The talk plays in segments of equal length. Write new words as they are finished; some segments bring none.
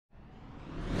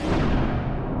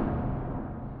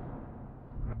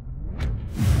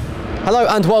Hello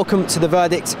and welcome to the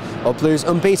verdict of Blues'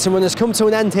 unbeaten run has come to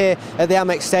an end here at the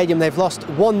Amex Stadium. They've lost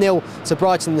 1-0 to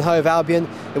Brighton Hove Albion.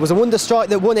 It was a wonder strike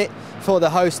that won it for the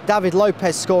host, David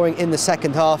Lopez scoring in the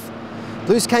second half.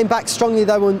 Blues came back strongly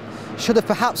though and should have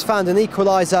perhaps found an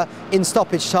equaliser in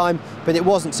stoppage time, but it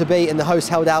wasn't to be and the host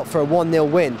held out for a 1-0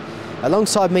 win.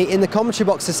 Alongside me in the commentary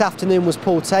box this afternoon was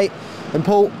Paul Tait. And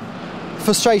Paul,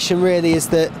 frustration really is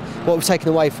that what we've taken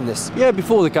away from this. Yeah,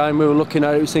 before the game we were looking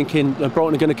at it, was thinking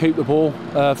Brighton are going to keep the ball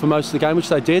for most of the game, which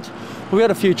they did. But we had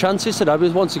a few chances today,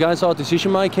 but once again it's our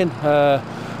decision making.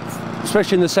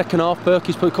 Especially in the second half,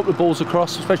 Berkey's put a couple of balls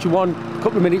across, especially a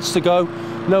couple of minutes to go.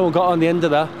 No one got on the end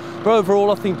of that. But overall,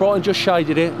 I think Brighton just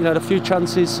shaded it. You know, had a few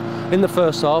chances in the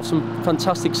first half, some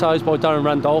fantastic saves by Darren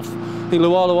Randolph. I think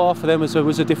Lualua for them was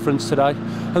a difference today.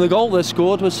 And the goal they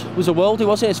scored was a worldie,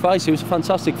 wasn't it? His face, it was a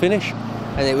fantastic finish.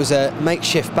 And it was a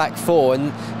makeshift back four, and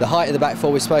the height of the back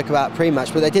four we spoke about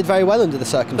pre-match, but they did very well under the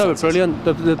circumstances. They were brilliant.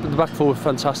 The back four were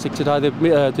fantastic today.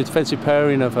 The defensive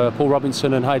pairing of Paul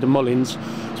Robinson and Hayden Mullins,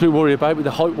 I was a bit worried about with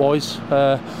the height-wise,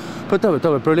 but they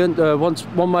were brilliant.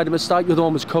 One made a mistake, the other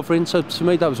one was covering, so to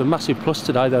me that was a massive plus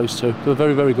today, those two. They were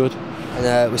very, very good.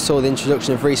 And we saw the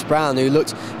introduction of Reece Brown, who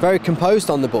looked very composed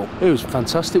on the ball. It was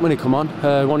fantastic when he come on.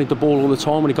 Wanted the ball all the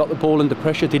time. When he got the ball under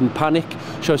pressure, didn't panic.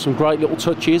 Showed some great little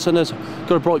touches, and has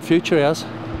got a bright future, he has.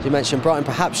 You mentioned Brighton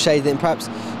perhaps shaded it, and perhaps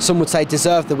some would say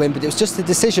deserved the win, but it was just the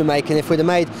decision making. If we'd have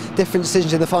made different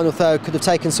decisions in the final third, could have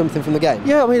taken something from the game.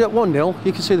 Yeah, I mean at 1-0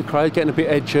 you can see the crowd getting a bit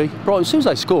edgy. Brighton, as soon as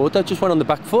they scored, they just went on the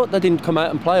back foot. They didn't come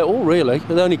out and play at all really.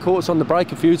 They only caught us on the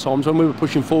break a few times when we were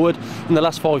pushing forward in the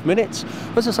last 5 minutes.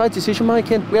 But as I say, decision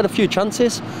making, we had a few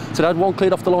chances. So they had one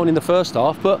cleared off the line in the first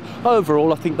half, but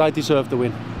overall I think they deserved the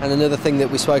win. And another thing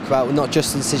that we spoke about, not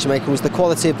just the decision making, was the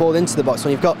quality of ball into the box.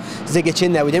 When you've got Zigic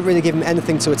in there, we didn't really give him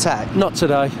anything to attack. Not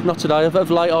today. Of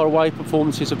late, our away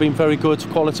performances have been very good,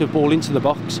 quality of ball into the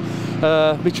box.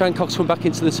 Mitch Hancock's come back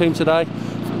into the team today.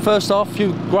 First half, a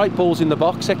few great balls in the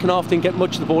box. Second half, didn't get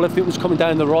much of the ball. Everything was coming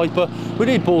down the right, but we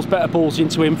need better balls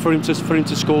into him for him to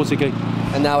score, Ziggy.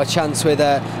 And now a chance with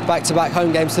back-to-back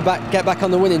home games to get back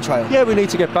on the winning trail. Yeah, we need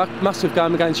to get back. Massive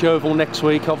game against Yeovil next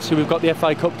week. Obviously, we've got the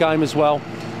FA Cup game as well,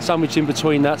 sandwiched in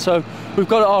between that. So we've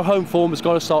got our home form has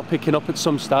got to start picking up at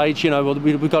some stage. You know,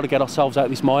 we've got to get ourselves out of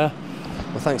this mire.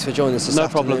 Well, thanks for joining us this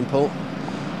afternoon, Paul.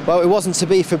 Well, it wasn't to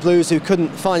be for Blues, who couldn't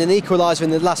find an equaliser in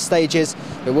the last stages,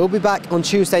 but we'll be back on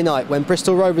Tuesday night when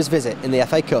Bristol Rovers visit in the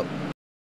FA Cup.